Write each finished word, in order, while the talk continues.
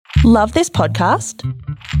Love this podcast?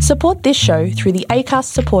 Support this show through the Acast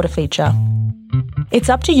supporter feature. It's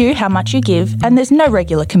up to you how much you give, and there's no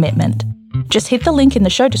regular commitment. Just hit the link in the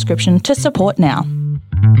show description to support now.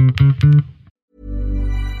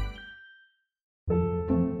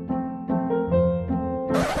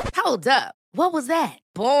 Hold up. What was that?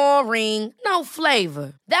 Boring. No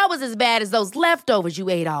flavor. That was as bad as those leftovers you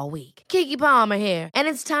ate all week. Keke Palmer here, and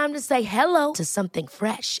it's time to say hello to something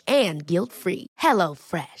fresh and guilt-free. Hello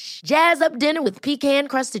Fresh. Jazz up dinner with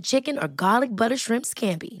pecan-crusted chicken or garlic butter shrimp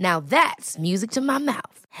scampi. Now that's music to my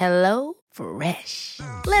mouth. Hello Fresh.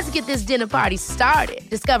 Let's get this dinner party started.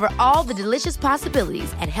 Discover all the delicious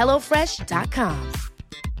possibilities at hellofresh.com.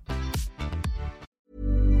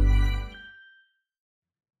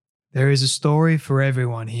 There is a story for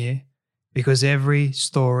everyone here because every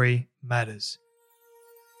story matters.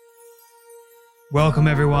 Welcome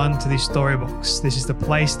everyone to the Storybox. This is the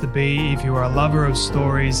place to be if you are a lover of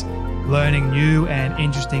stories, learning new and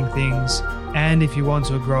interesting things, and if you want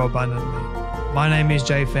to grow abundantly. My name is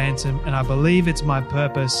Jay Phantom, and I believe it's my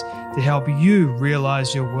purpose to help you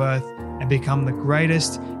realize your worth and become the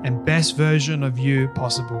greatest and best version of you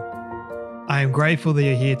possible. I am grateful that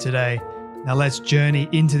you're here today. Now let's journey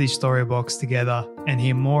into the Storybox together and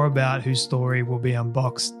hear more about whose story will be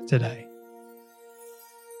unboxed today.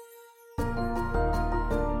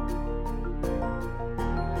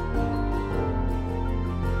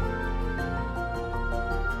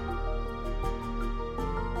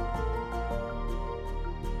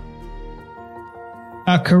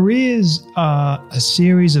 Our careers are a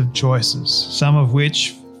series of choices, some of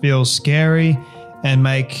which feel scary and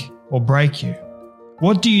make or break you.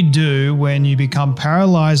 What do you do when you become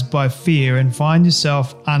paralyzed by fear and find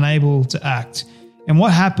yourself unable to act? And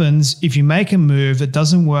what happens if you make a move that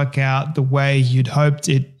doesn't work out the way you'd hoped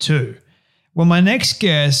it to? Well, my next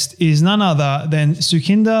guest is none other than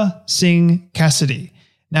Sukhinder Singh Cassidy.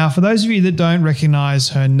 Now, for those of you that don't recognize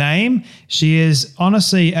her name, she is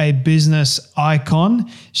honestly a business icon.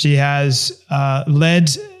 She has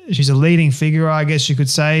she's a leading figure, I guess you could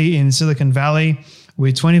say, in Silicon Valley,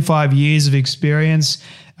 with 25 years of experience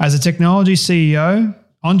as a technology CEO,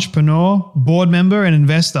 entrepreneur, board member, and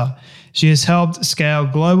investor. She has helped scale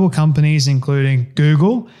global companies including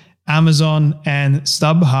Google, Amazon, and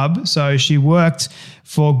StubHub. So she worked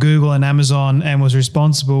for Google and Amazon and was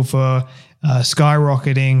responsible for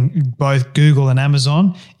skyrocketing both Google and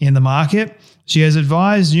Amazon in the market. She has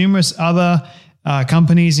advised numerous other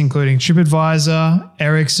companies including TripAdvisor,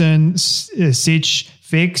 Ericsson, Stitch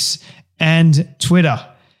Fix, and Twitter,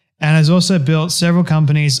 and has also built several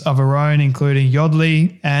companies of her own, including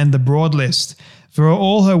Yodlee and The Broadlist. For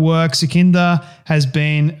all her work, Sukhinder has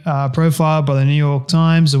been profiled by the New York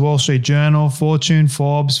Times, the Wall Street Journal, Fortune,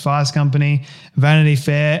 Forbes, Fast Company, Vanity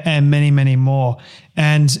Fair, and many, many more.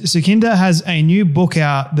 And Sukhinder has a new book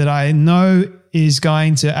out that I know is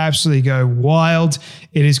going to absolutely go wild.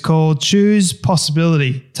 It is called Choose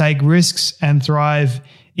Possibility, Take Risks and Thrive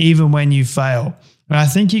Even When You Fail. And I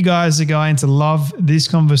think you guys are going to love this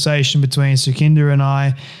conversation between Sukhinder and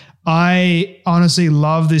I. I honestly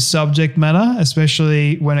love this subject matter,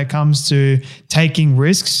 especially when it comes to taking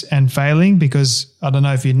risks and failing, because I don't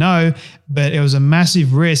know if you know, but it was a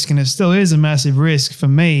massive risk, and it still is a massive risk for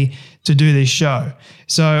me to do this show.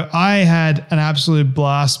 So I had an absolute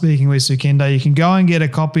blast speaking with Sukhinder. You can go and get a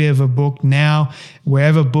copy of a book now,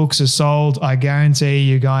 wherever books are sold. I guarantee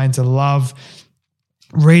you're going to love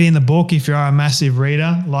reading the book if you are a massive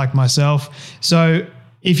reader like myself. So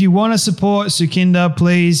if you want to support Sukhinder,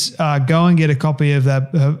 please go and get a copy of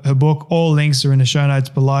her book. All links are in the show notes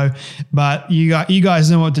below. But you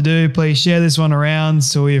guys know what to do. Please share this one around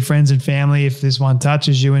to all your friends and family if this one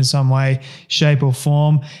touches you in some way, shape or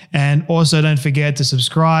form. And also don't forget to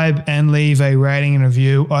subscribe and leave a rating and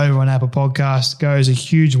review over on Apple Podcasts. It goes a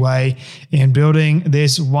huge way in building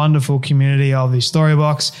this wonderful community of the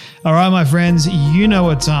Storybox. All right, my friends, you know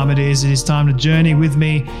what time it is. It is time to journey with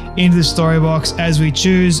me into the Storybox as we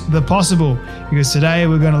choose the possible, because today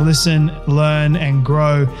we're going to listen, learn, and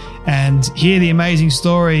grow and hear the amazing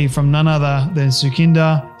story from none other than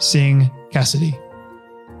Sukhinder Singh Cassidy.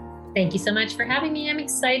 Thank you so much for having me. I'm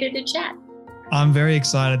excited to chat. I'm very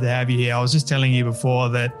excited to have you here. I was just telling you before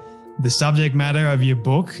that the subject matter of your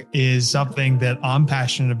book is something that I'm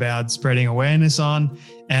passionate about spreading awareness on.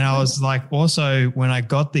 And I was like, also, when I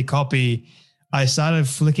got the copy, I started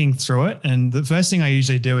flicking through it, and the first thing I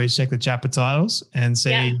usually do is check the chapter titles and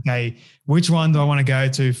see, okay, which one do I want to go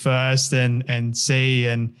to first and see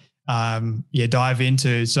and dive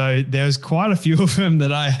into. So there's quite a few of them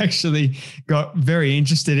that I actually got very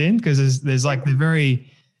interested in, because there's like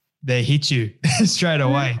they hit you straight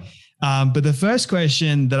away. But the first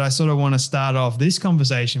question that I sort of want to start off this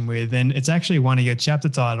conversation with, and it's actually one of your chapter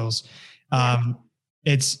titles.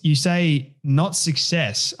 It's, you say not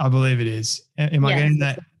success, I believe it is. Am I getting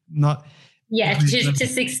that? Not. Yeah, to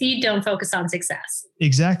succeed, don't focus on success.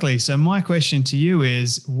 Exactly. So my question to you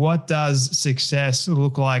is, what does success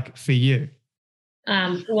look like for you?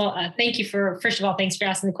 Thank you first of all, thanks for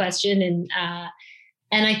asking the question.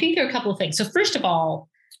 And I think there are a couple of things. So first of all,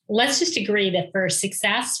 let's just agree that for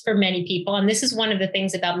success for many people, and this is one of the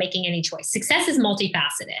things about making any choice, success is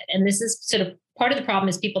multifaceted. And this is sort of part of the problem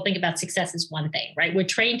is people think about success as one thing, right? We're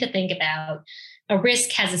trained to think about a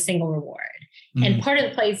risk has a single reward. And part of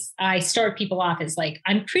the place I start people off is like,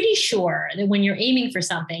 I'm pretty sure that when you're aiming for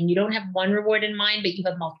something, you don't have one reward in mind, but you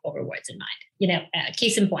have multiple rewards in mind.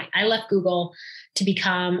 Case in point, I left Google to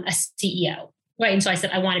become a CEO, right? And so I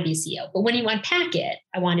said, I want to be a CEO. But when you unpack it,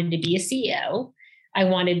 I wanted to be a CEO. I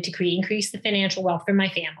wanted to increase the financial wealth for my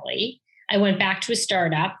family. I went back to a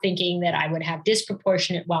startup thinking that I would have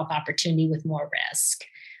disproportionate wealth opportunity with more risk.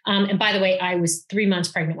 And by the way, I was 3 months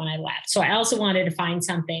pregnant when I left. So I also wanted to find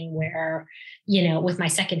something where, with my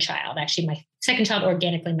second child, actually my second child,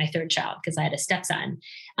 organically my third child, because I had a stepson.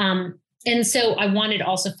 And so I wanted to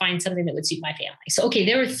also find something that would suit my family. So, okay,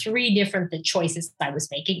 there were 3 different choices I was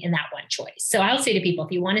making in that one choice. So I'll say to people,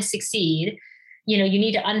 if you want to succeed, you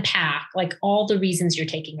need to unpack like all the reasons you're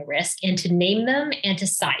taking a risk and to name them and to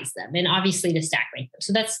size them and obviously to stack rank them.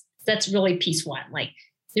 So that's really piece one. Like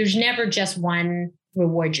there's never just one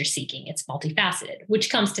reward you're seeking. It's multifaceted, which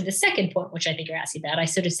comes to the second point, which I think you're asking about. I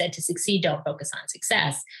sort of said to succeed, don't focus on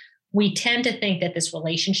success. We tend to think that this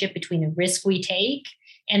relationship between the risk we take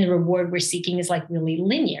and the reward we're seeking is like really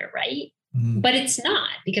linear, right? But it's not,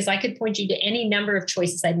 because I could point you to any number of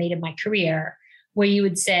choices I made in my career where I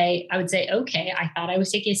would say, okay, I thought I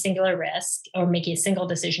was taking a singular risk or making a single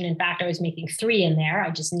decision. In fact, I was making 3 in there. I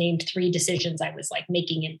just named 3 decisions I was like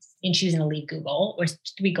making in choosing to leave Google, or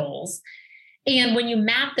 3 goals. And when you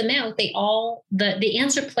map them out, the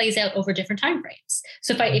answer plays out over different timeframes.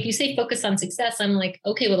 So if you say focus on success, I'm like,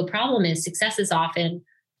 okay, well, the problem is success is often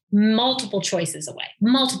multiple choices away,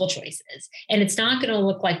 and it's not going to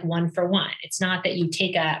look like one for one. It's not that you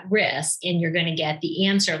take a risk and you're going to get the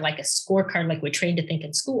answer like a scorecard, like we're trained to think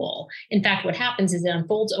in school. In fact, what happens is it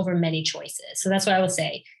unfolds over many choices. So that's why I would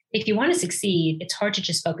say, if you want to succeed, it's hard to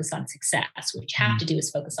just focus on success. What you have to do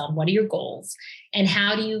is focus on what are your goals and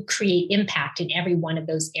how do you create impact in every one of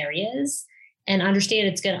those areas, and understand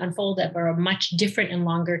it's going to unfold over a much different and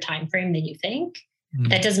longer time frame than you think.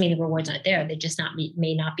 That doesn't mean the rewards aren't there. They just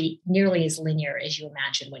may not be nearly as linear as you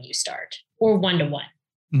imagine when you start, or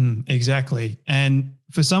one-to-one. Exactly. And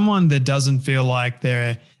for someone that doesn't feel like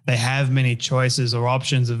they have many choices or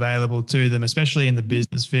options available to them, especially in the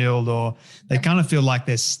business field, or they kind of feel like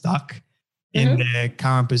they're stuck in their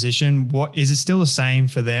current position, is it still the same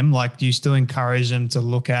for them? Like, do you still encourage them to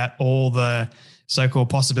look at all the so-called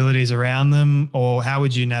possibilities around them, or how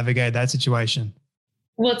would you navigate that situation?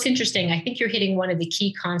 Well, it's interesting. I think you're hitting one of the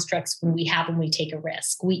key constructs when we take a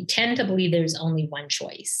risk. We tend to believe there's only one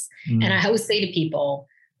choice. And I always say to people,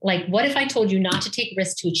 like, what if I told you not to take a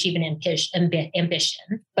risk to achieve an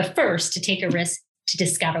ambition, but first to take a risk to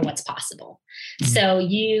discover what's possible? So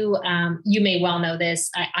you may well know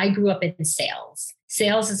this. I grew up in sales.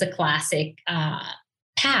 Sales is a classic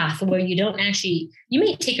path where you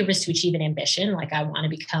may take a risk to achieve an ambition, like I want to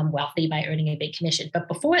become wealthy by earning a big commission. But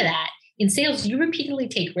before that, in sales, you repeatedly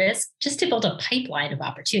take risks just to build a pipeline of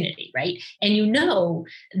opportunity, right? And you know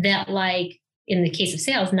that, like in the case of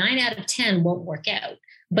sales, 9 out of 10 won't work out.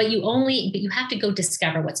 But you have to go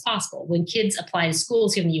discover what's possible. When kids apply to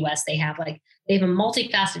schools here in the US, they have a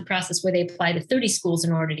multifaceted process where they apply to 30 schools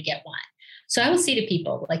in order to get one. So I will say to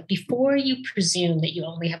people, like, before you presume that you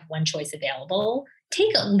only have one choice available,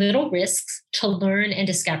 take little risks to learn and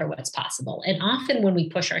discover what's possible. And often when we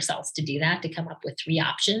push ourselves to do that, to come up with 3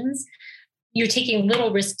 options, you're taking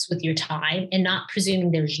little risks with your time and not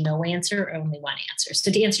presuming there's no answer or only one answer.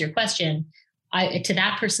 So to answer your question, to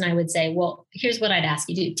that person, I would say, well, here's what I'd ask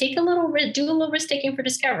you to do. Take a little risk, do a little risk taking for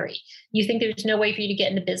discovery. You think there's no way for you to get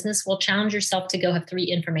into business? Well, challenge yourself to go have 3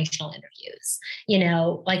 informational interviews.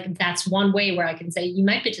 Like that's one way where I can say you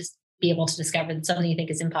might just be able to discover that something you think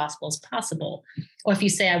is impossible is possible. Or if you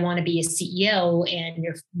say, I want to be a CEO and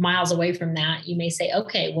you're miles away from that, you may say,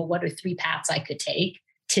 okay, well, what are 3 paths I could take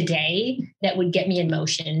today that would get me in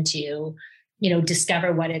motion to,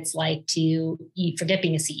 discover what it's like to, forget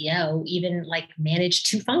being a CEO, even like manage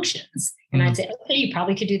 2 functions. And I'd say, okay, you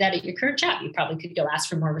probably could do that at your current job. You probably could go ask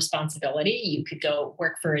for more responsibility. You could go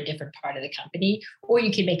work for a different part of the company, or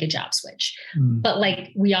you could make a job switch. But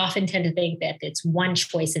like, we often tend to think that it's one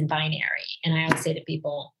choice in binary. And I always say to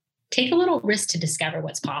people, take a little risk to discover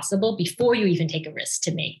what's possible before you even take a risk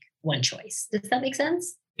to make one choice. Does that make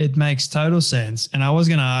sense? It makes total sense. And I was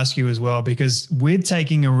going to ask you as well, because with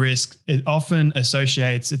taking a risk, it often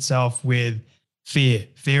associates itself with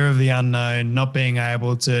fear of the unknown, not being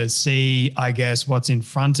able to see, I guess, what's in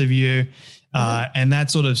front of you. And that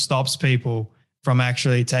sort of stops people from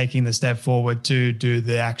actually taking the step forward to do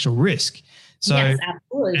the actual risk. So, yes,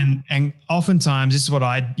 absolutely. And oftentimes this is what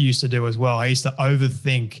I used to do as well. I used to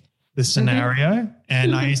overthink the scenario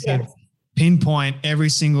and I used to pinpoint every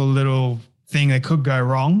single little thing that could go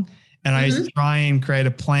wrong. And I used to try and create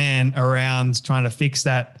a plan around trying to fix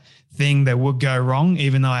that thing that would go wrong,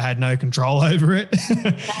 even though I had no control over it.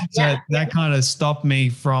 So that kind of stopped me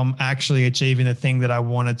from actually achieving the thing that I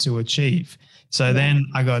wanted to achieve. So then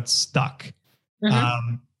I got stuck.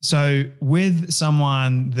 So with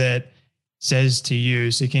someone that says to you,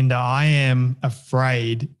 Sukhinder, I am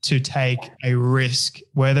afraid to take a risk,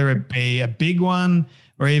 whether it be a big one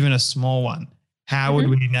or even a small one, how would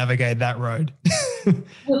we navigate that road?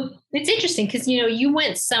 Well, it's interesting because, you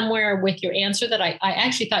went somewhere with your answer that I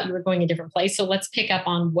actually thought you were going a different place. So let's pick up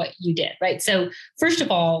on what you did, right? So first of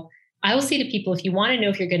all, I will say to people, if you want to know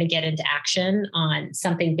if you're going to get into action on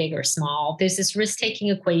something big or small, there's this risk-taking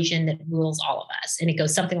equation that rules all of us. And it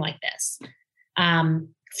goes something like this.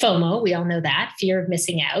 FOMO, we all know that, fear of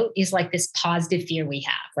missing out, is like this positive fear we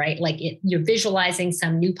have, right? Like you're visualizing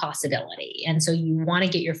some new possibility. And so you want to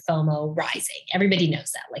get your FOMO rising. Everybody knows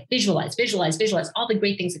that, like visualize all the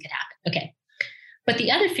great things that could happen. Okay. But the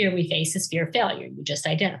other fear we face is fear of failure. You just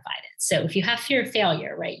identified it. So if you have fear of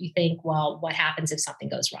failure, right, you think, well, what happens if something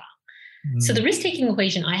goes wrong? So the risk-taking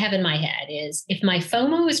equation I have in my head is if my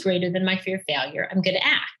FOMO is greater than my fear of failure, I'm going to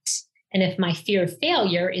act. And if my fear of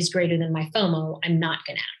failure is greater than my FOMO, I'm not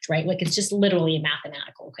going to act, right? Like it's just literally a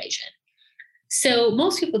mathematical equation. So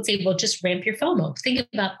most people would say, well, just ramp your FOMO. Think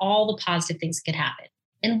about all the positive things that could happen.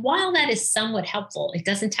 And while that is somewhat helpful, it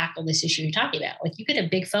doesn't tackle this issue you're talking about. Like you could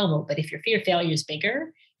have big FOMO, but if your fear of failure is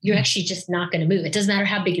bigger, you're actually just not going to move. It doesn't matter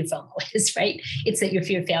how big your FOMO is, right? It's that your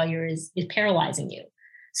fear of failure is paralyzing you.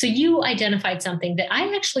 So you identified something that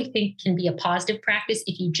I actually think can be a positive practice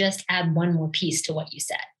if you just add one more piece to what you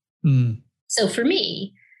said. So for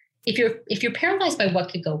me, if you're paralyzed by what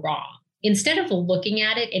could go wrong, instead of looking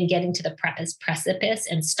at it and getting to the precipice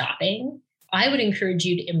and stopping, I would encourage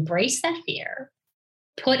you to embrace that fear,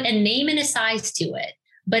 put a name and a size to it.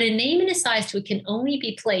 But a name and a size to it can only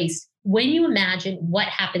be placed when you imagine what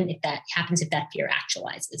happens if that fear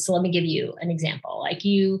actualizes. So let me give you an example. Like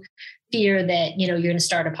you fear that, you're going to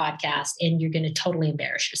start a podcast and you're going to totally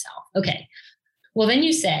embarrass yourself. Okay. Well, then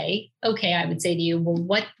you say, okay, I would say to you, well,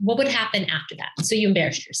 what would happen after that? So you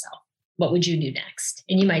embarrassed yourself. What would you do next?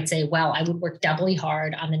 And you might say, well, I would work doubly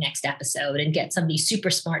hard on the next episode and get somebody super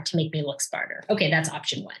smart to make me look smarter. Okay, that's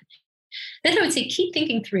option one. Then I would say, keep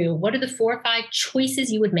thinking through what are the 4 or 5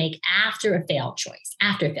 choices you would make after a failed choice.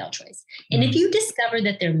 And if you discover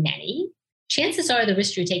that there are many, chances are the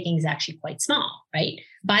risk you're taking is actually quite small, right?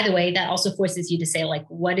 By the way, that also forces you to say, like,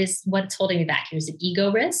 what's holding me back here? Is it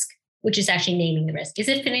ego risk, which is actually naming the risk? Is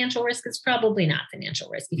it financial risk? It's probably not financial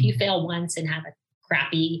risk. If you fail once and have a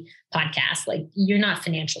crappy podcast, like you're not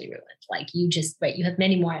financially ruined. Like you have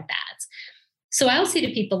many more at bats. So I'll say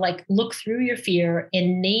to people, like, look through your fear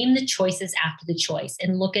and name the choices after the choice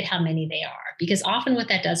and look at how many they are. Because often what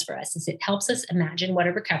that does for us is it helps us imagine what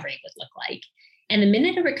a recovery would look like. And the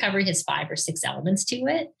minute a recovery has 5 or 6 elements to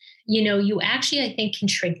it, you actually, I think, can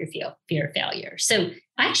shrink your fear of failure. So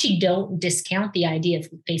I actually don't discount the idea of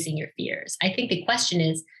facing your fears. I think the question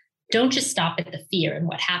is, don't just stop at the fear and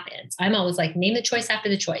what happens. I'm always like, name the choice after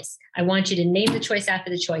the choice. I want you to name the choice after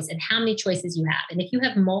the choice and how many choices you have. And if you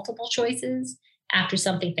have multiple choices after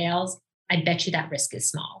something fails, I bet you that risk is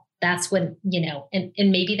small. That's when, and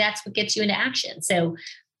maybe that's what gets you into action. So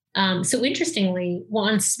interestingly, well,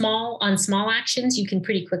 on small actions, you can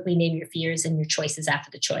pretty quickly name your fears and your choices after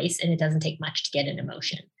the choice, and it doesn't take much to get into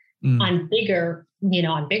motion. On bigger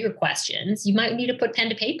questions, you might need to put pen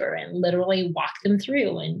to paper and literally walk them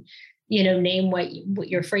through and, name what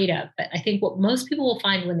you're afraid of. But I think what most people will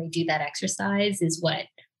find when they do that exercise is what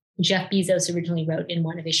Jeff Bezos originally wrote in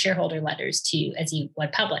one of his shareholder letters as he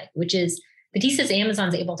went public, which is that he says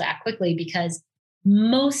Amazon's able to act quickly because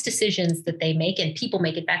most decisions that they make and people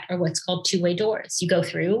make it back are what's called two-way doors. You go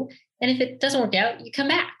through, and if it doesn't work out, you come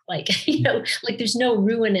back. Like, like there's no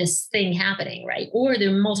ruinous thing happening, right? Or there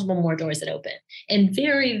are multiple more doors that open. And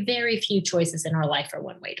very, very few choices in our life are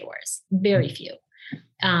one-way doors. Very few.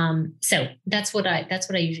 So that's what I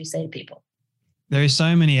usually say to people. There are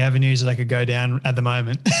so many avenues that I could go down at the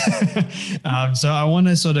moment. So I want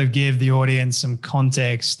to sort of give the audience some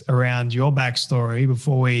context around your backstory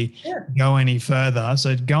before we go any further.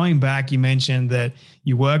 So going back, you mentioned that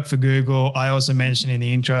you worked for Google. I also mentioned in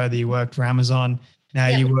the intro that you worked for Amazon. Now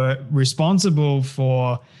you were responsible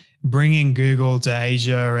for bringing Google to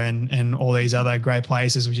Asia and all these other great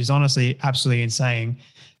places, which is honestly absolutely insane.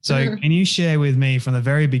 So can you share with me from the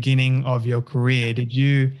very beginning of your career, did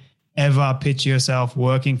you ever picture yourself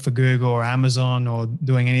working for Google or Amazon or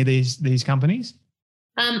doing any of these companies?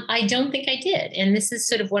 I don't think I did. And this is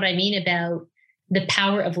sort of what I mean about the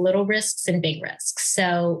power of little risks and big risks.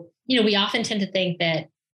 So, we often tend to think that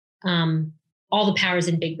all the power is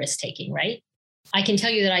in big risk taking, right? I can tell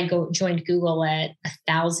you that I joined Google at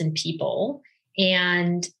 1,000 people.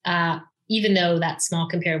 And even though that's small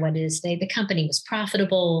compared to what it is today, the company was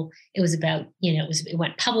profitable. It was about, it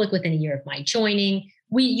went public within a year of my joining.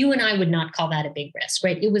 You and I would not call that a big risk,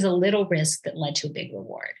 right? It was a little risk that led to a big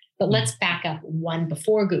reward. But let's back up one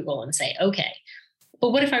before Google and say, okay, but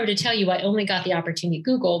what if I were to tell you I only got the opportunity at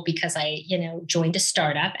Google because I, joined a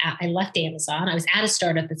startup. I left Amazon. I was at a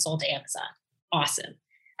startup that sold to Amazon. Awesome.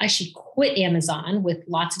 I should quit Amazon with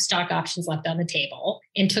lots of stock options left on the table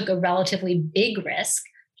and took a relatively big risk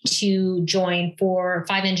to join 4 or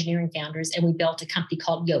 5 engineering founders. And we built a company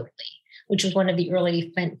called Yodlee, which was one of the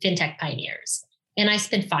early fintech pioneers. And I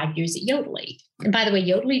spent 5 years at Yodlee. And by the way,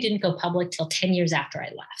 Yodlee didn't go public till 10 years after I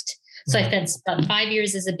left. So I spent about 5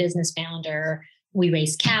 years as a business founder. We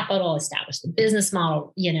raised capital, established the business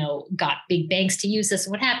model, got big banks to use us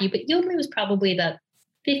and what have you. But Yodlee was probably about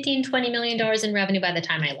 $15, $20 million in revenue by the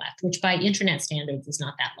time I left, which by internet standards is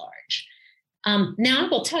not that large. Now I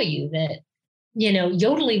will tell you that,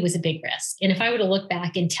 Yodlee was a big risk. And if I were to look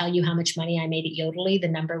back and tell you how much money I made at Yodlee, the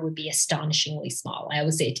number would be astonishingly small. I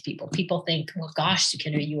always say it to people think, well, gosh,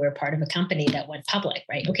 Sukhinder, you were a part of a company that went public,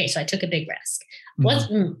 right? Okay, so I took a big risk. Let's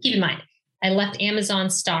keep in mind, I left Amazon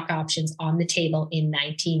stock options on the table in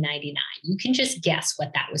 1999. You can just guess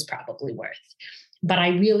what that was probably worth. But I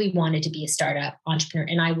really wanted to be a startup entrepreneur,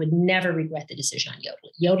 and I would never regret the decision on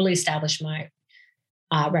Yodlee. Yodlee established my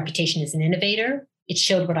reputation as an innovator. It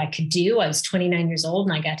showed what I could do. I was 29 years old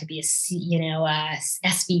and I got to be a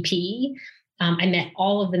SVP. I met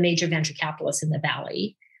all of the major venture capitalists in the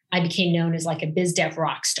Valley. I became known as like a biz dev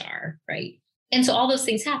rock star, right? And so all those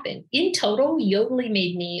things happened. In total, Yodlee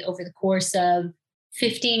made me over the course of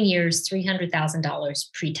 15 years, $300,000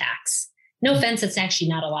 pre-tax. No offense, it's actually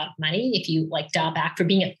not a lot of money. If you dial back for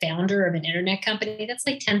being a founder of an internet company, that's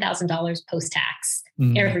like $10,000 post-tax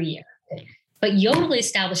every year. But Yodlee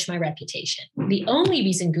established my reputation. The only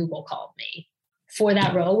reason Google called me for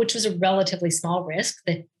that role, which was a relatively small risk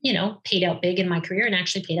that, paid out big in my career and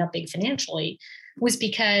actually paid out big financially, was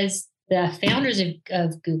because the founders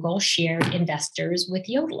of Google shared investors with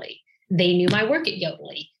Yodlee. They knew my work at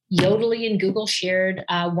Yodlee. Yodlee and Google shared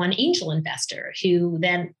one angel investor who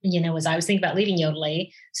then, as I was thinking about leaving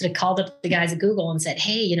Yodlee, sort of called up the guys at Google and said,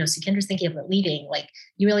 hey, Sukhinder's thinking about leaving.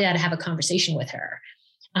 You really ought to have a conversation with her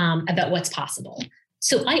about what's possible.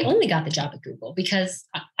 So I only got the job at Google because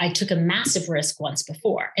I took a massive risk once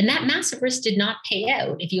before. And that massive risk did not pay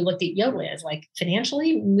out. If you looked at Yodlee, as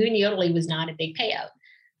financially, moving Yodlee was not a big payout,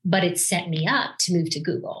 but it set me up to move to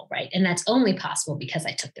Google, right? And that's only possible because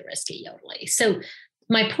I took the risk at Yodlee. So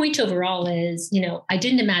my point overall is, I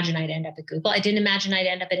didn't imagine I'd end up at Google. I didn't imagine I'd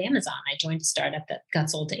end up at Amazon. I joined a startup that got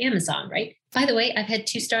sold to Amazon, right? By the way, I've had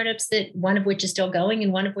 2 startups that one of which is still going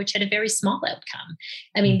and one of which had a very small outcome.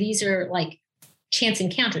 I mean, these are chance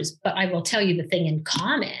encounters, but I will tell you the thing in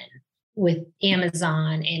common with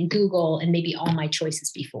Amazon and Google and maybe all my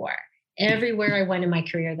choices before. Everywhere I went in my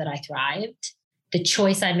career that I thrived, the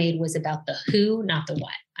choice I made was about the who, not the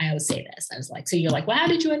what. I always say this. I was like, so you're like, well, how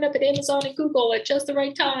did you end up at Amazon and Google at just the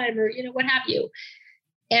right time? Or, what have you?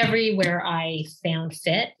 Everywhere I found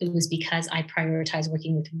fit, it was because I prioritized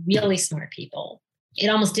working with really smart people. It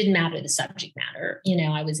almost didn't matter the subject matter.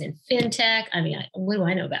 I was in fintech. I mean, what do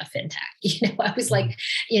I know about fintech? I was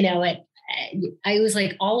I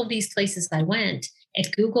was all of these places I went.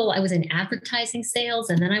 At Google, I was in advertising sales,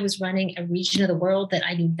 and then I was running a region of the world that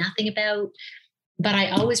I knew nothing about. But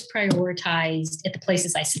I always prioritized at the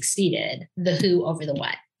places I succeeded, the who over the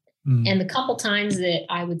what. And the couple times that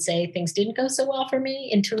I would say things didn't go so well for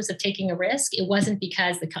me in terms of taking a risk, it wasn't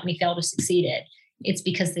because the company failed or succeeded. It's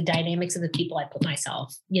because the dynamics of the people I put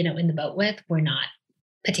myself, in the boat with were not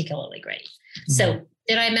particularly great. So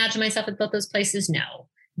did I imagine myself at both those places? No.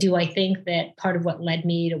 Do I think that part of what led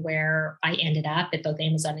me to where I ended up at both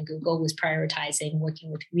Amazon and Google was prioritizing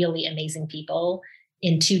working with really amazing people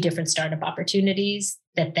in 2 different startup opportunities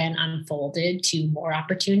that then unfolded to more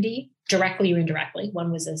opportunity? directly or indirectly.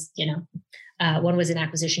 One was one was an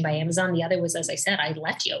acquisition by Amazon. The other was, as I said, I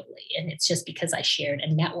left Yodlee, and it's just because I shared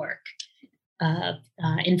a network of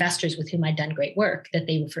investors with whom I'd done great work that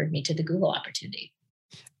they referred me to the Google opportunity.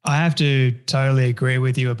 I have to totally agree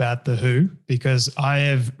with you about the who, because I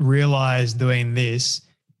have realized doing this,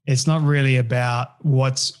 it's not really about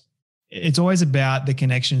it's always about the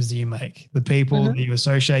connections that you make, the people that you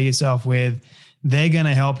associate yourself with. They're going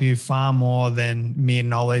to help you far more than mere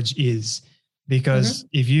knowledge is. Because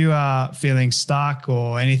if you are feeling stuck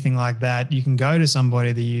or anything like that, you can go to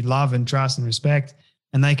somebody that you love and trust and respect,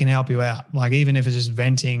 and they can help you out. Like, even if it's just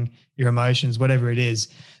venting your emotions, whatever it is.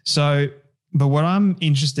 So, but what I'm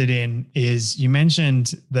interested in is, you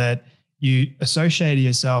mentioned that you associated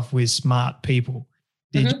yourself with smart people.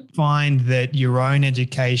 Did you find that your own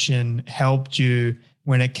education helped you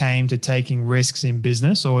when it came to taking risks in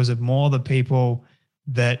business, or was it more the people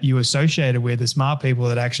that you associated with, the smart people,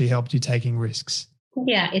 that actually helped you taking risks?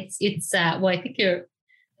 Yeah, well,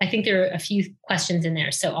 I think there are a few questions in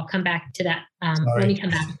there, so I'll come back to that. Let me come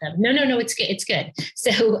back to them. No, it's good. It's good.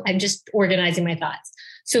 So I'm just organizing my thoughts.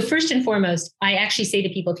 So first and foremost, I actually say to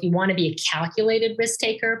people, if you want to be a calculated risk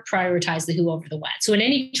taker, prioritize the who over the what. So in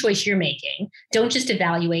any choice you're making, don't just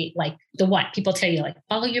evaluate like the what. People tell you, like,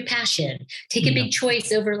 follow your passion, take a big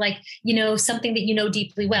choice over something that you know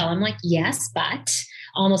deeply well. I'm like, yes, but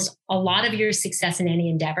almost a lot of your success in any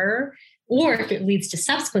endeavor, or if it leads to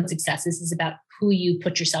subsequent successes, is about who you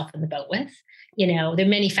put yourself in the boat with. There are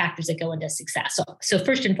many factors that go into success. So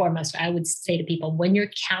first and foremost, I would say to people, when you're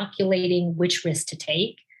calculating which risk to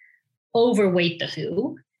take, overweight the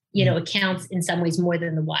who. It counts in some ways more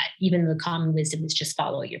than the what. Even the common wisdom is just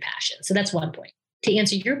follow your passion. So that's one point. To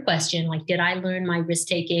answer your question, like, did I learn my risk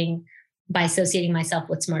taking by associating myself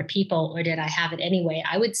with smart people, or did I have it anyway?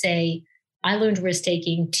 I would say I learned risk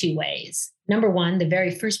taking two ways. Number one, the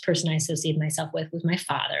very first person I associated myself with was my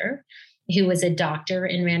father, who was a doctor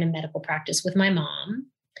and ran a medical practice with my mom.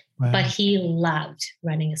 Wow. But he loved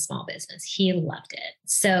running a small business. He loved it.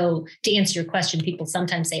 So to answer your question, people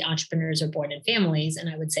sometimes say entrepreneurs are born in families. And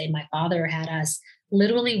I would say my father had us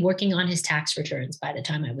literally working on his tax returns by the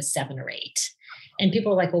time I was 7 or 8. And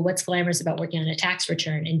people are like, well, what's glamorous about working on a tax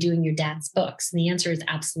return and doing your dad's books? And the answer is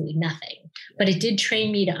absolutely nothing. But it did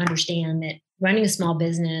train me to understand that running a small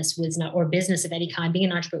business was not, or business of any kind, being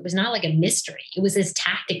an entrepreneur was not like a mystery. It was as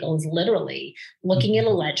tactical as literally looking at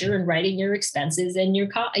a ledger and writing your expenses and your,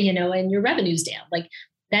 and your revenues down. Like,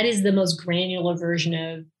 that is the most granular version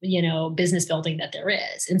of, business building that there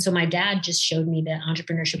is. And so my dad just showed me that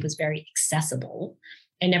entrepreneurship was very accessible.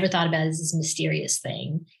 I never thought about it as this mysterious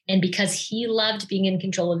thing. And because he loved being in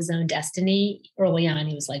control of his own destiny, early on,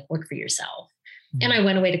 he was like, work for yourself. And I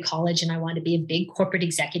went away to college and I wanted to be a big corporate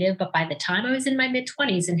executive. But by the time I was in my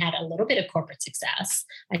mid-20s and had a little bit of corporate success,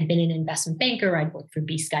 I'd been an investment banker. I'd worked for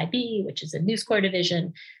B-Sky B, which is a News Corp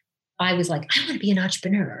division. I was like, I want to be an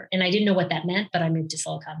entrepreneur. And I didn't know what that meant, but I moved to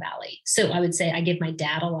Silicon Valley. So I would say I give my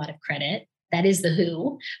dad a lot of credit. That is the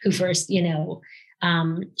who first,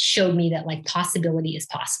 showed me that like possibility is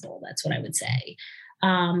possible. That's what I would say.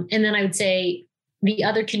 And then I would say, the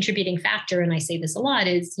other contributing factor, and I say this a lot,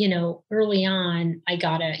 is, early on,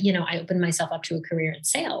 I opened myself up to a career in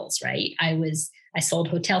sales, right? I sold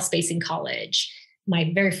hotel space in college.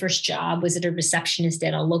 My very first job was as a receptionist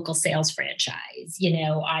at a local sales franchise.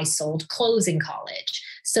 I sold clothes in college.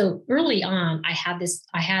 So early on, I had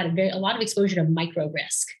a lot of exposure to micro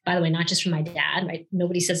risk. By the way, not just from my dad. Right?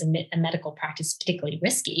 Nobody says a medical practice is particularly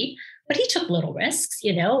risky, but he took little risks,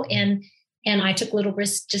 and I took little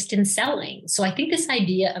risks just in selling. So I think this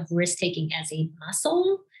idea of risk taking as a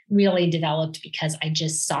muscle really developed because I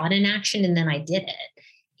just saw it in action and then I did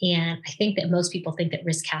it. And I think that most people think that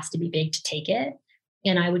risk has to be big to take it.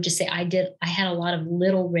 And I would just say I had a lot of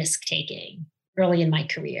little risk taking early in my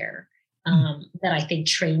career that I think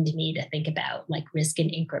trained me to think about like risk in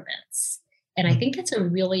increments. And I think that's a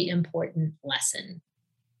really important lesson.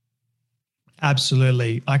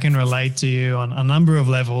 Absolutely. I can relate to you on a number of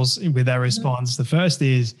levels with that response. The first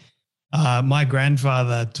is my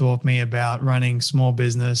grandfather taught me about running small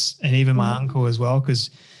business, and even my uncle as well,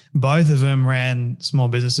 because both of them ran small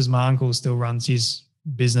businesses. My uncle still runs his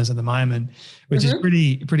business at the moment, which is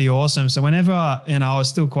pretty awesome. So whenever, I was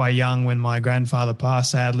still quite young when my grandfather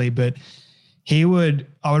passed, sadly, but I would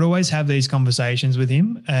always have these conversations with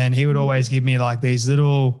him, and he would always give me like these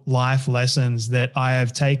little life lessons that I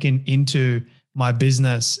have taken into my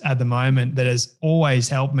business at the moment that has always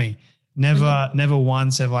helped me. Never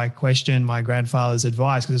once have I questioned my grandfather's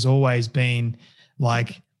advice, because it's always been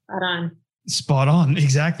like spot on.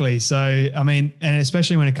 Exactly. So, and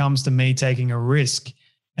especially when it comes to me taking a risk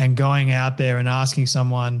and going out there and asking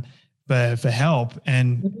someone for help.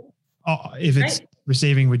 And if it's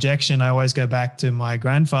receiving rejection, I always go back to my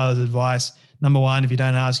grandfather's advice. Number one, if you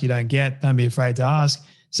don't ask, you don't get. Don't be afraid to ask.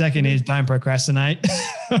 Second is don't procrastinate.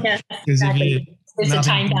 Yes, Because exactly. There's a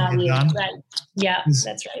time value. Right. Yeah,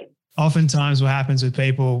 that's right. Oftentimes what happens with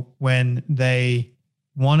people when they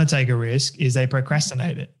want to take a risk is they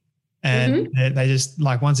procrastinate it. And they just,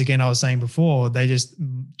 like, once again, I was saying before, they just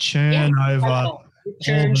churn over all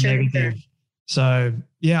the negative. So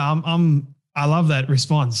yeah, I love that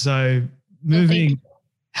response. So moving,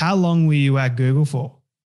 how long were you at Google for?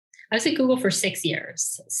 I was at Google for 6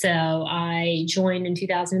 years. So I joined in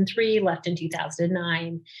 2003, left in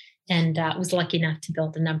 2009, and was lucky enough to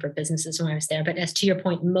build a number of businesses when I was there. But as to your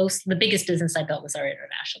point, the biggest business I built was our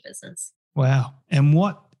international business. Wow. And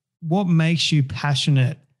what makes you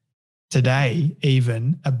passionate today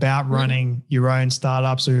even about running your own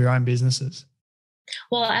startups or your own businesses?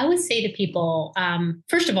 Well, I always say to people,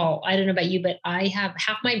 first of all, I don't know about you, but I have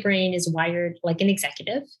half my brain is wired like an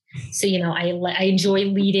executive. So, I enjoy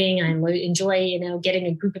leading. I enjoy, getting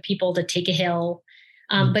a group of people to take a hill.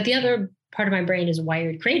 But the other part of my brain is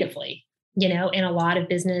wired creatively, and a lot of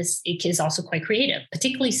business it is also quite creative,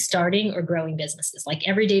 particularly starting or growing businesses. Like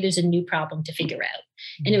every day there's a new problem to figure out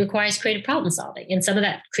and it requires creative problem solving. And some of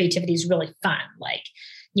that creativity is really fun. Like,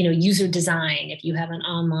 user design, if you have an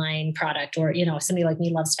online product or, somebody like me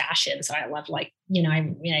loves fashion. So I love I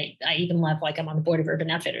even love, like, I'm on the board of Urban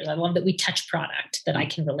Outfitters. I love that we touch product that I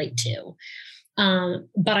can relate to.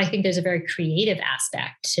 But I think there's a very creative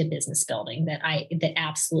aspect to business building that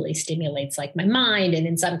absolutely stimulates like my mind and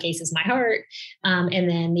in some cases my heart. And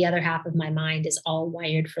then the other half of my mind is all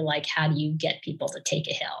wired for like, how do you get people to take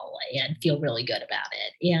a hill and feel really good about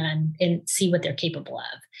it and see what they're capable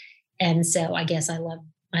of. And so I guess I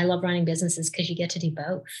love running businesses because you get to do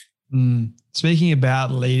both. Speaking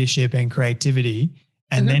about leadership and creativity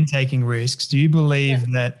and then taking risks, do you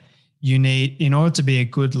believe that you need, in order to be a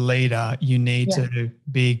good leader, you need to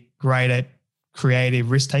be great at creative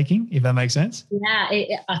risk taking, if that makes sense?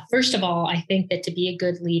 Yeah. First of all, I think that to be a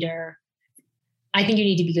good leader, I think you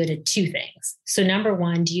need to be good at two things. So number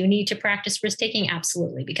one, do you need to practice risk taking?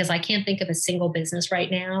 Absolutely. Because I can't think of a single business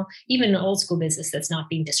right now, even an old school business that's not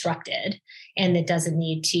being disrupted and that doesn't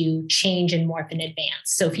need to change and morph in advance.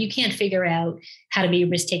 So if you can't figure out how to be a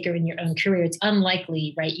risk taker in your own career, it's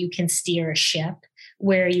unlikely, right? You can steer a ship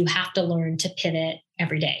where you have to learn to pivot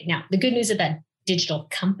every day. Now, the good news about digital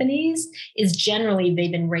companies is generally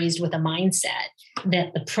they've been raised with a mindset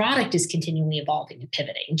that the product is continually evolving and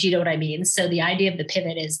pivoting. Do you know what I mean? So the idea of the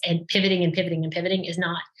pivot and pivoting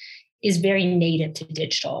is very native to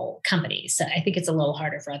digital companies. So I think it's a little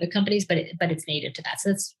harder for other companies, but it's native to that.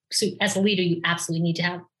 So as a leader, you absolutely need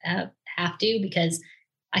to have to, because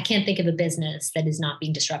I can't think of a business that is not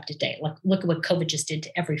being disrupted today. Look at what COVID just did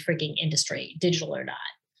to every freaking industry, digital or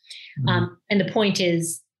not. And the point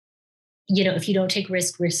is, if you don't take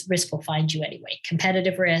risk will find you anyway.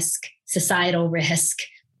 Competitive risk, societal risk,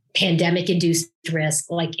 pandemic-induced risk,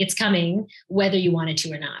 like it's coming whether you want it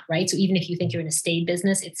to or not, right? So even if you think you're in a staid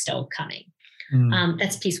business, it's still coming.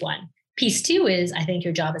 That's piece one. Piece two is, I think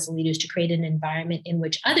your job as a leader is to create an environment in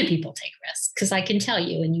which other people take risks. Because I can tell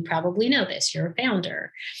you, and you probably know this, you're a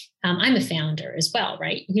founder. I'm a founder as well,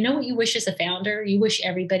 right? You know what you wish as a founder? You wish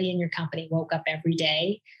everybody in your company woke up every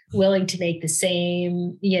day willing to make the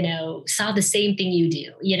same, saw the same thing you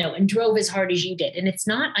do, and drove as hard as you did. And it's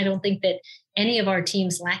not, I don't think that any of our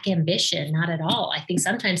teams lack ambition, not at all. I think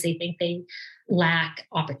sometimes they think they lack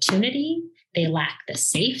opportunity. They lack the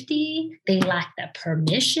safety. They lack the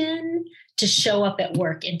permission to show up at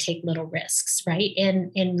work and take little risks, right?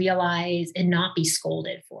 And realize and not be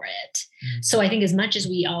scolded for it. So I think as much as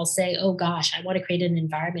we all say, oh gosh, I want to create an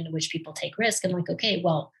environment in which people take risk. I'm like, okay,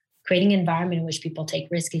 well, creating an environment in which people take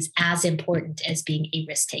risk is as important as being a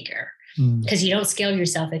risk taker. Because you don't scale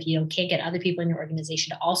yourself if you can't get other people in your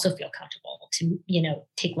organization to also feel comfortable to,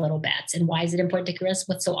 take little bets. And why is it important to take risk?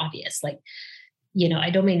 What's so obvious? Like, I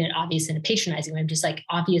don't mean it obvious in a patronizing way. I'm just like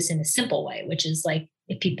obvious in a simple way, which is like,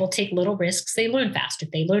 if people take little risks, they learn faster.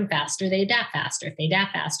 If they learn faster, they adapt faster. If they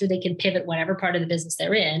adapt faster, they can pivot whatever part of the business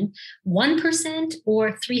they're in, 1%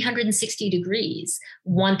 or 360 degrees,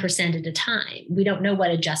 1% at a time. We don't know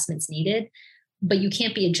what adjustments needed, but you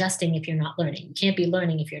can't be adjusting if you're not learning. You can't be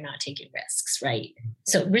learning if you're not taking risks, right?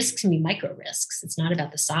 So risks can be micro risks. It's not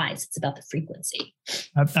about the size. It's about the frequency.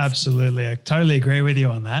 Absolutely. I totally agree with you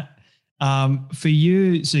on that. For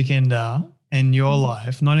you, Sukhinder, in your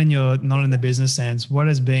life, not in the business sense, what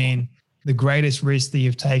has been the greatest risk that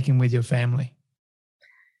you've taken with your family?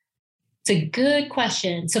 It's a good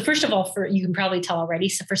question. So first of all, you can probably tell already.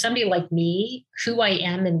 So for somebody like me, who I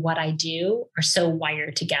am and what I do are so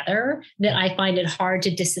wired together that I find it hard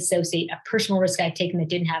to disassociate a personal risk I've taken that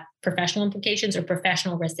didn't have professional implications or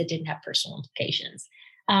professional risk that didn't have personal implications.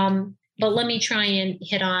 But let me try and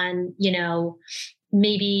hit on,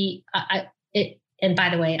 maybe and by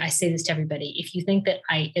the way, I say this to everybody. If you think that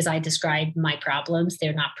as I described my problems,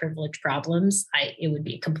 they're not privileged problems, it would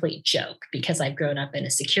be a complete joke because I've grown up in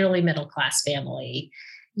a securely middle-class family,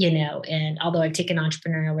 and although I've taken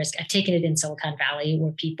entrepreneurial risk, I've taken it in Silicon Valley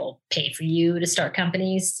where people pay for you to start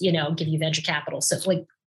companies, give you venture capital. So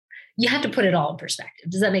you have to put it all in perspective.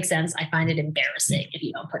 Does that make sense? I find it embarrassing if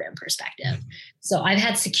you don't put it in perspective. So I've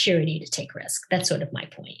had security to take risk. That's sort of my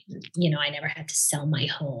point. I never had to sell my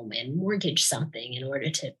home and mortgage something in order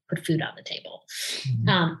to put food on the table.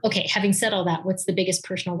 Mm-hmm. Okay. Having said all that, what's the biggest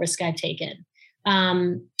personal risk I've taken?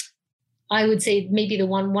 I would say maybe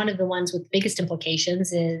one of the ones with the biggest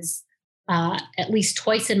implications is at least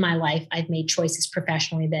twice in my life, I've made choices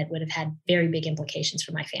professionally that would have had very big implications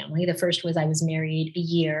for my family. The first was I was married a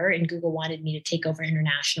year and Google wanted me to take over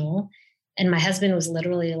international. And my husband was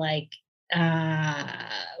literally like,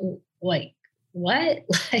 what?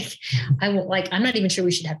 I'm not even sure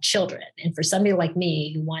we should have children. And for somebody like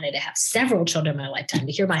me who wanted to have several children in my lifetime,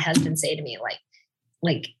 to hear my husband say to me,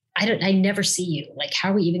 I never see you.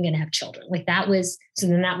 How are we even going to have children? That was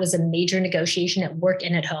a major negotiation at work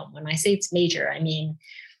and at home. When I say it's major, I mean,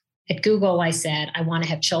 at Google, I said, I want to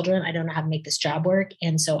have children. I don't know how to make this job work.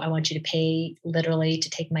 And so I want you to pay literally to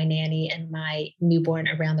take my nanny and my newborn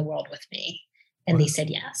around the world with me. And They said,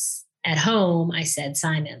 yes. At home, I said,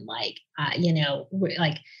 Simon,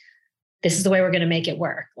 this is the way we're going to make it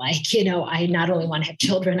work. I not only want to have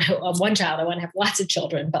children, one child, I want to have lots of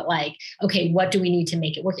children, but okay, what do we need to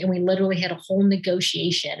make it work? And we literally had a whole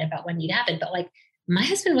negotiation about what needed to happen. But my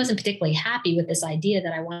husband wasn't particularly happy with this idea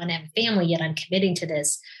that I want to have a family, yet I'm committing to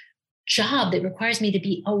this job that requires me to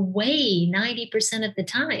be away 90% of the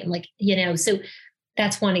time. So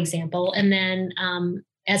that's one example. And then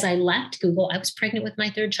as I left Google, I was pregnant with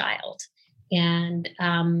my third child. And,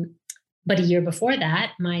 but a year before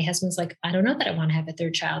that, my husband's like, I don't know that I want to have a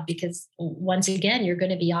third child because once again, you're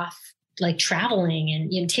going to be off traveling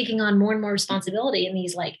and taking on more and more responsibility. And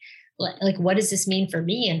he's like, what does this mean for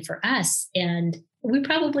me and for us? And we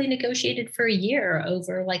probably negotiated for a year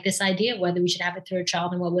over this idea of whether we should have a third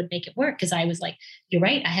child and what would make it work. Because I was like, you're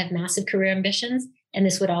right. I have massive career ambitions. And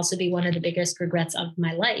this would also be one of the biggest regrets of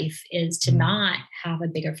my life is to not have a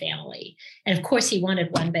bigger family. And of course he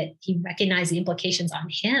wanted one, but he recognized the implications on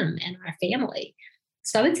him and our family.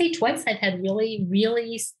 So I would say twice I've had really,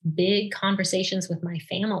 really big conversations with my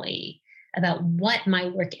family about what my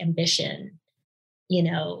work ambition,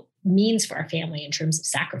 means for our family in terms of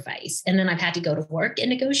sacrifice. And then I've had to go to work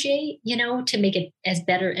and negotiate, to make it as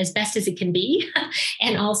best as it can be.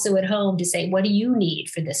 And also at home to say, what do you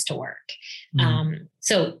need for this to work? Mm-hmm.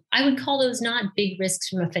 So I would call those not big risks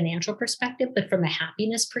from a financial perspective, but from a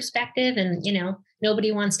happiness perspective. And,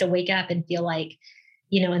 nobody wants to wake up and feel like,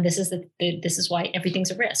 and this is why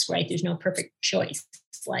everything's a risk, right? There's no perfect choice.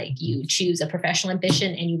 You choose a professional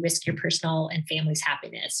ambition and you risk your personal and family's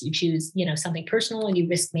happiness. You choose, something personal and you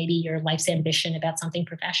risk maybe your life's ambition about something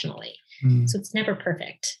professionally. So it's never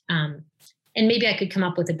perfect. And maybe I could come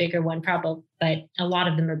up with a bigger one probably, but a lot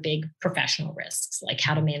of them are big professional risks, like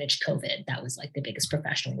how to manage COVID. That was the biggest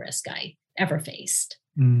professional risk I ever faced,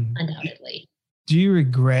 undoubtedly. Do you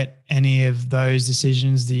regret any of those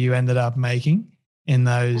decisions that you ended up making? In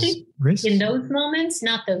those risks? In those moments,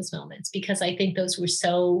 not those moments, because I think those were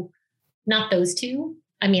not those two.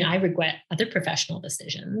 I mean, I regret other professional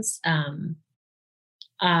decisions.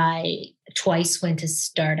 I twice went to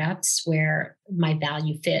startups where my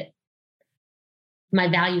values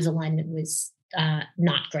alignment was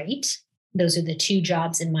not great. Those are the two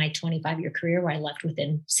jobs in my 25-year career where I left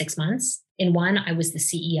within 6 months. In one, I was the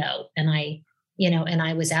CEO and I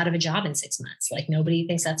was out of a job in 6 months. Nobody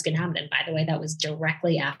thinks that's going to happen. And by the way, that was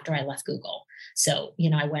directly after I left Google. So,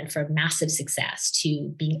 I went from massive success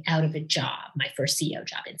to being out of a job, my first CEO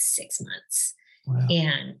job in 6 months. Wow.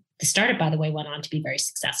 And the startup, by the way, went on to be very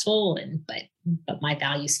successful. But my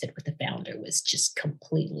values fit with the founder was just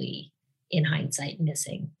completely, in hindsight,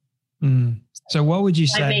 missing. So what would you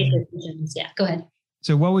say? I made decisions. Yeah, go ahead.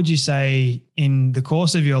 So what would you say in the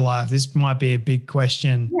course of your life? This might be a big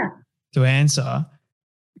question. Yeah. To answer,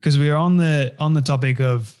 because we're on the topic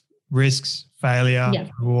of risks, failure,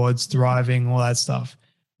 rewards, thriving, all that stuff.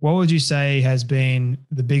 What would you say has been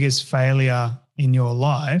the biggest failure in your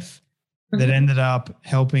life that ended up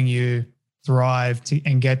helping you thrive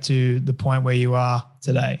and get to the point where you are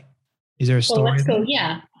today? Is there a story?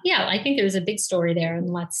 Yeah. Yeah, I think there's a big story there, and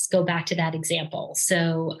let's go back to that example.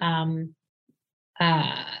 So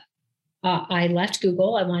I left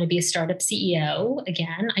Google. I wanted to be a startup CEO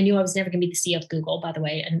again. I knew I was never going to be the CEO of Google, by the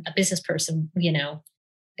way, and a business person,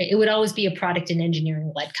 it would always be a product and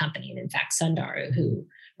engineering led company. And in fact, Sundar, who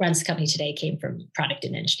runs the company today, came from product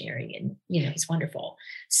and engineering, and he's wonderful.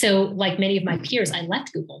 So like many of my peers, I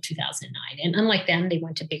left Google in 2009. And unlike them, they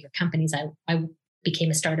went to bigger companies. I became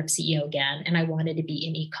a startup CEO again, and I wanted to be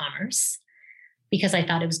in e-commerce because I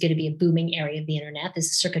thought it was going to be a booming area of the internet. This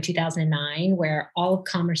is circa 2009, where all of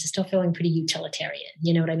commerce is still feeling pretty utilitarian.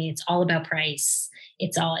 You know what I mean? It's all about price.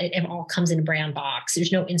 It all comes in a brown box.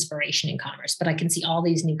 There's no inspiration in commerce, but I can see all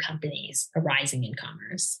these new companies arising in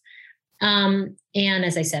commerce. And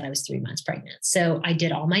as I said, I was 3 months pregnant. So I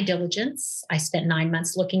did all my diligence. I spent 9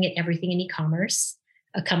 months looking at everything in e-commerce.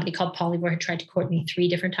 A company called Polyvore had tried to court me 3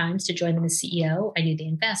 different times to join them as CEO. I knew the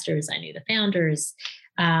investors. I knew the founders.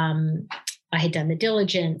 I had done the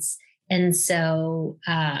diligence. And so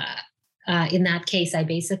in that case,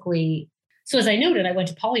 so as I noted, I went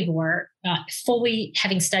to Polyvore fully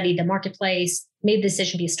having studied the marketplace, made the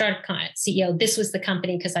decision to be a startup CEO. This was the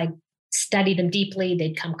company because I studied them deeply.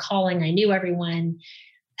 They'd come calling. I knew everyone.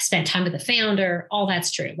 I spent time with the founder. All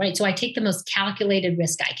that's true, right? So I take the most calculated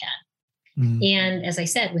risk I can. Mm. And as I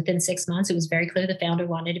said, within 6 months, it was very clear the founder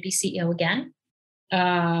wanted to be CEO again.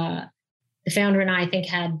 The founder and I think,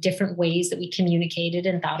 had different ways that we communicated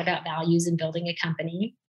and thought about values in building a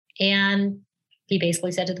company. And he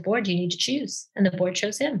basically said to the board, you need to choose. And the board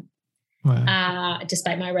chose him. Wow.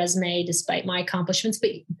 Despite my resume, despite my accomplishments,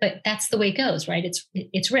 but that's the way it goes, right?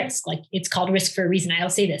 It's risk. Like, it's called risk for a reason. I'll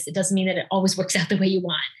say this. It doesn't mean that it always works out the way you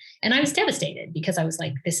want. And I was devastated because I was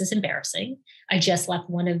like, this is embarrassing. I just left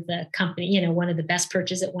one of the one of the best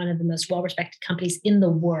perches at one of the most well-respected companies in the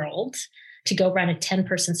world to go run a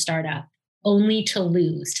 10-person startup, only to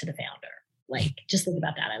lose to the founder. Like, just think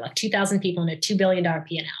about that. I left 2,000 people in a $2 billion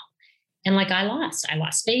P&L. And I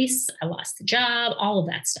lost face, I lost the job, all of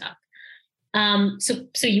that stuff.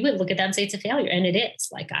 So you would look at that and say it's a failure. And it is.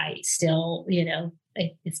 Like, I still,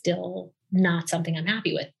 it's still not something I'm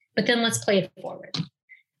happy with. But then let's play it forward.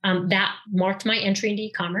 That marked my entry into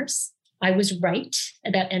e-commerce. I was right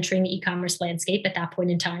about entering the e-commerce landscape at that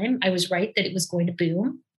point in time. I was right that it was going to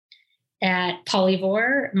boom. At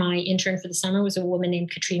Polyvore, my intern for the summer was a woman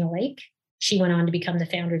named Katrina Lake. She went on to become the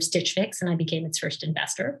founder of Stitch Fix, and I became its first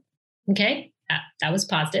investor. Okay, that was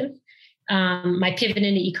positive. My pivot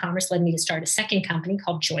into e-commerce led me to start a second company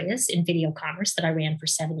called Joyous in video commerce that I ran for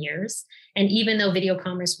 7 years. And even though video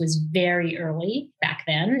commerce was very early back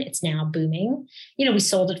then, it's now booming. We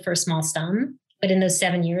sold it for a small sum, but in those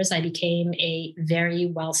 7 years, I became a very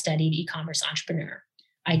well-studied e-commerce entrepreneur.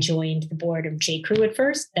 I joined the board of J.Crew at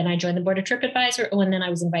first, then I joined the board of TripAdvisor, and then I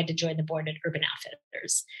was invited to join the board at Urban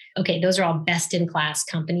Outfitters. Okay, those are all best-in-class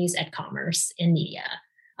companies at commerce and media,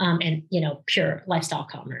 and pure lifestyle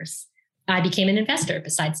commerce. I became an investor.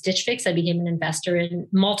 Besides Stitch Fix, I became an investor in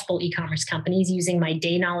multiple e-commerce companies, using my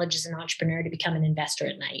day knowledge as an entrepreneur to become an investor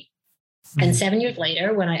at night. Mm-hmm. And 7 years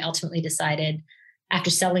later, when I ultimately decided, after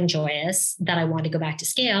selling Joyous, that I wanted to go back to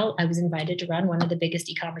scale, I was invited to run one of the biggest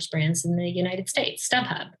e-commerce brands in the United States,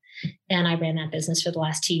 StubHub. And I ran that business for the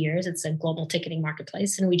last 2 years. It's a global ticketing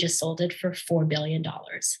marketplace, and we just sold it for $4 billion.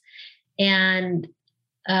 And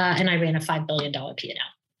I ran a $5 billion P&L.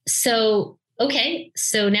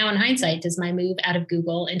 So now in hindsight, does my move out of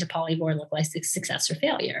Google into Polyvore look like success or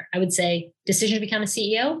failure? I would say decision to become a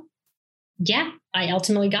CEO. Yeah, I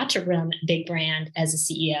ultimately got to run a big brand as a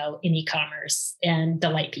CEO in e-commerce and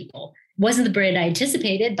delight people. Wasn't the brand I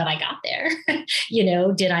anticipated, but I got there.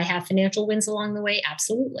 Did I have financial wins along the way?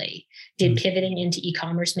 Absolutely. Did pivoting into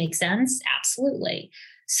e-commerce make sense? Absolutely.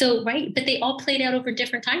 So, right. But they all played out over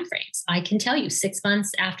different timeframes. I can tell you 6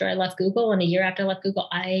 months after I left Google and a year after I left Google,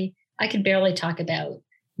 I could barely talk about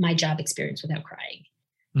my job experience without crying.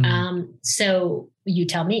 Mm-hmm. So you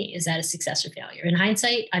tell me, is that a success or failure? In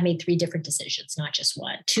hindsight, I made 3 different decisions, not just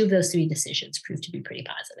one. 2 of those 3 decisions proved to be pretty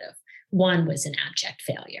positive. One was an abject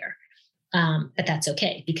failure. But that's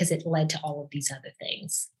okay because it led to all of these other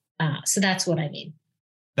things. So that's what I mean.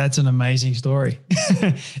 That's an amazing story.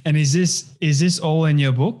 And is this all in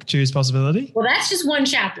your book, Choose Possibility? Well, that's just one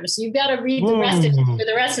chapter. So you've got to read the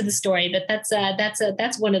rest of the story. But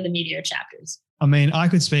that's one of the meatier chapters. I mean, I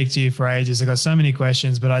could speak to you for ages. I've got so many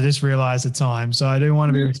questions, but I just realized the time. So I do want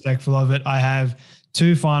to be respectful of it. I have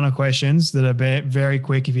 2 final questions that are very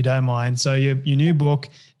quick, if you don't mind. So your new book,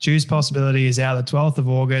 Choose Possibility, is out the 12th of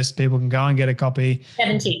August. People can go and get a copy.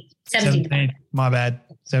 17th. My bad.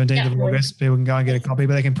 17th of August. People can go and get a copy,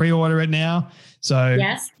 but they can pre-order it now. So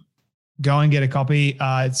yes, go and get a copy.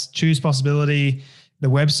 It's Choose Possibility. the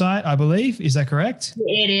website, I believe. Is that correct?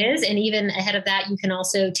 It is. And even ahead of that, you can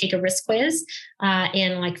also take a risk quiz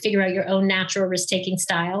and like figure out your own natural risk-taking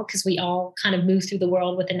style, because we all kind of move through the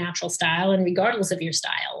world with a natural style, and regardless of your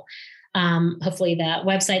style. Hopefully the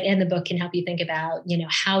website and the book can help you think about,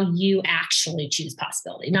 how you actually choose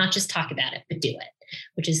possibility, not just talk about it, but do it,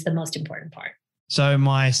 which is the most important part. So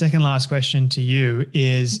my second last question to you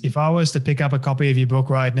is, if I was to pick up a copy of your book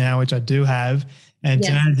right now, which I do have, and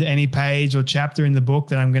turn to any page or chapter in the book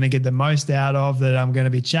that I'm going to get the most out of, that I'm going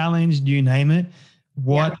to be challenged, you name it,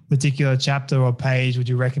 what particular chapter or page would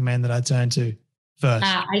you recommend that I turn to first?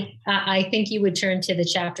 I think you would turn to the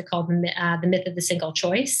chapter called The Myth of the Single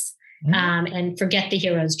Choice. And forget the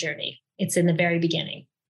hero's journey. It's in the very beginning.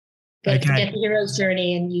 Forget the hero's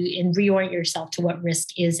journey and reorient yourself to what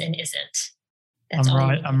risk is and isn't. That's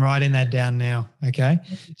I'm writing that down now. Okay.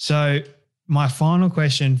 So my final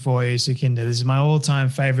question for you, Sukhinder, this is my all-time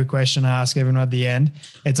favorite question I ask everyone at the end.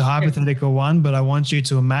 It's a hypothetical one, but I want you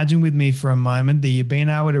to imagine with me for a moment that you've been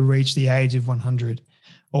able to reach the age of 100.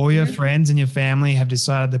 All your friends and your family have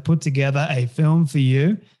decided to put together a film for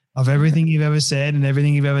you of everything you've ever said and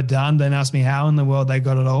everything you've ever done. Don't ask me how in the world they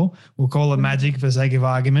got it all. We'll call it magic for sake of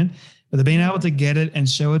argument. But they're being able to get it and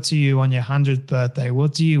show it to you on your 100th birthday.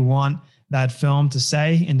 What do you want that film to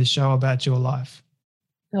say and to show about your life?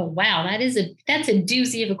 Oh, wow. That's a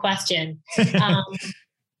doozy of a question.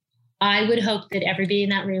 I would hope that everybody in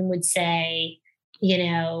that room would say, I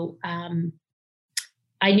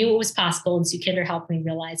knew it was possible, and Sukhinder helped me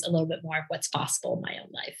realize a little bit more of what's possible in my own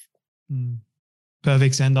life.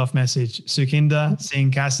 Perfect send-off message. Sukhinder,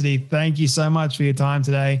 Singh, Cassidy, thank you so much for your time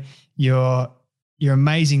today. Your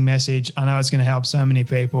amazing message. I know it's going to help so many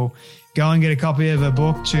people. Go and get a copy of a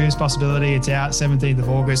book, Choose Possibility. It's out 17th of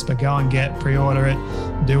August, but go and pre-order it.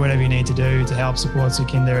 Do whatever you need to do to help support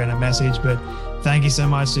Sukhinder and a message. But thank you so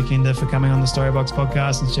much, Sukhinder, for coming on the Storybox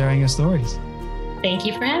podcast and sharing your stories. Thank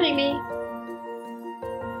you for having me.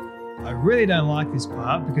 I really don't like this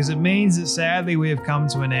part because it means that sadly we have come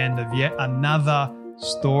to an end of yet another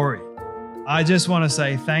story. I just want to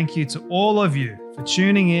say thank you to all of you for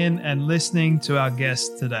tuning in and listening to our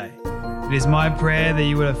guest today. It is my prayer that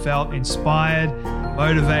you would have felt inspired,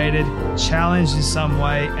 motivated, challenged in some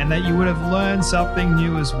way, and that you would have learned something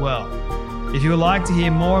new as well. If you would like to hear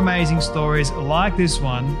more amazing stories like this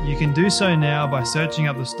one, you can do so now by searching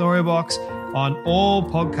up the Storybox on all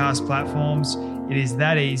podcast platforms. It is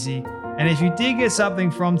that easy. And if you did get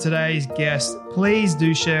something from today's guest, please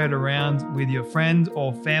do share it around with your friend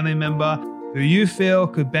or family member who you feel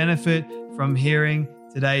could benefit from hearing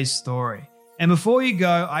today's story. And before you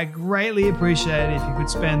go, I greatly appreciate it if you could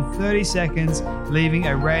spend 30 seconds leaving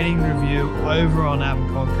a rating review over on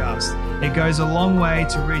Apple Podcasts. It goes a long way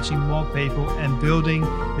to reaching more people and building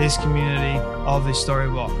this community of the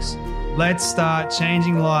Storybox. Let's start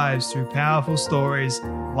changing lives through powerful stories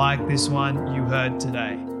like this one you heard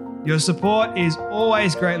today. Your support is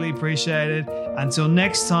always greatly appreciated. Until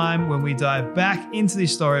next time, when we dive back into the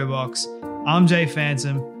Storybox, I'm Jay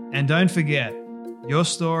Phantom, and don't forget, your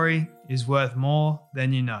story is worth more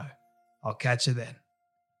than you know. I'll catch you then.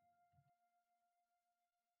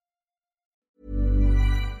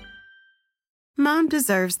 Mom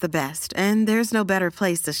deserves the best, and there's no better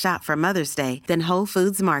place to shop for Mother's Day than Whole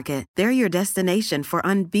Foods Market. They're your destination for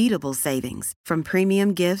unbeatable savings, from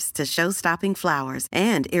premium gifts to show-stopping flowers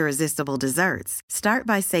and irresistible desserts. Start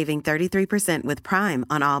by saving 33% with Prime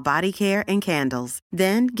on all body care and candles.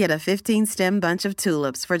 Then get a 15-stem bunch of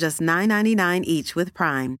tulips for just $9.99 each with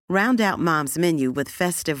Prime. Round out Mom's menu with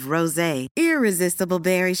festive rosé, irresistible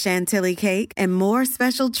berry chantilly cake, and more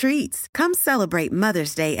special treats. Come celebrate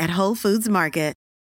Mother's Day at Whole Foods Market.